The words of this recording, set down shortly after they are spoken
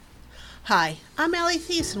Hi, I'm Allie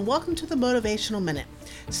Thies, and welcome to the Motivational Minute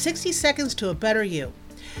 60 seconds to a better you.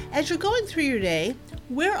 As you're going through your day,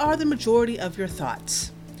 where are the majority of your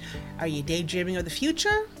thoughts? Are you daydreaming of the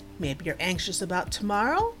future? Maybe you're anxious about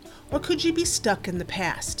tomorrow? Or could you be stuck in the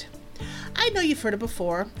past? I know you've heard it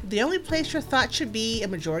before. The only place your thoughts should be a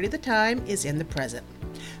majority of the time is in the present.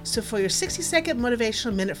 So for your 60-second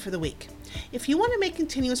motivational minute for the week, if you want to make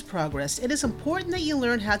continuous progress, it is important that you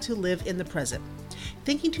learn how to live in the present.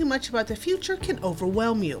 Thinking too much about the future can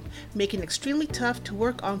overwhelm you, making it extremely tough to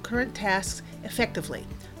work on current tasks effectively.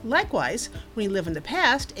 Likewise, when you live in the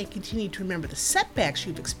past and continue to remember the setbacks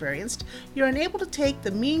you've experienced, you're unable to take the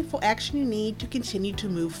meaningful action you need to continue to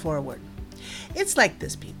move forward. It's like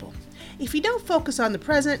this, people. If you don't focus on the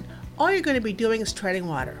present, all you're going to be doing is treading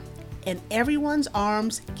water, and everyone's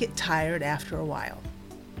arms get tired after a while.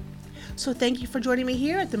 So thank you for joining me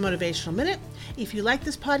here at the Motivational Minute. If you like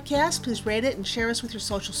this podcast, please rate it and share us with your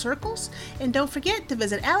social circles. And don't forget to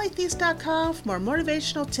visit alliethies.com for more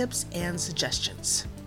motivational tips and suggestions.